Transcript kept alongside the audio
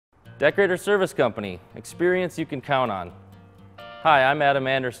Decorators Service Company, experience you can count on. Hi, I'm Adam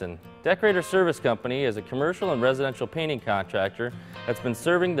Anderson. Decorators Service Company is a commercial and residential painting contractor that's been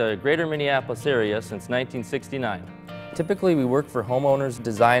serving the greater Minneapolis area since 1969. Typically, we work for homeowners,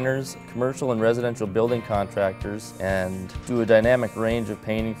 designers, commercial and residential building contractors, and do a dynamic range of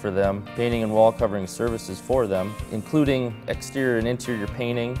painting for them, painting and wall covering services for them, including exterior and interior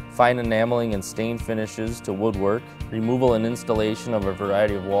painting, fine enameling and stain finishes to woodwork, removal and installation of a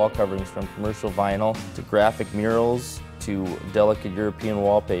variety of wall coverings from commercial vinyl to graphic murals to delicate European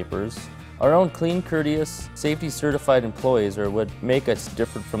wallpapers. Our own clean, courteous, safety-certified employees are what make us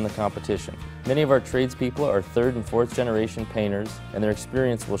different from the competition. Many of our tradespeople are third and fourth generation painters, and their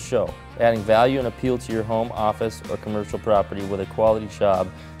experience will show, adding value and appeal to your home, office, or commercial property with a quality job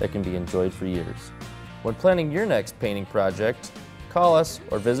that can be enjoyed for years. When planning your next painting project, call us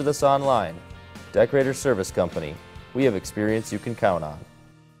or visit us online. Decorators Service Company. We have experience you can count on.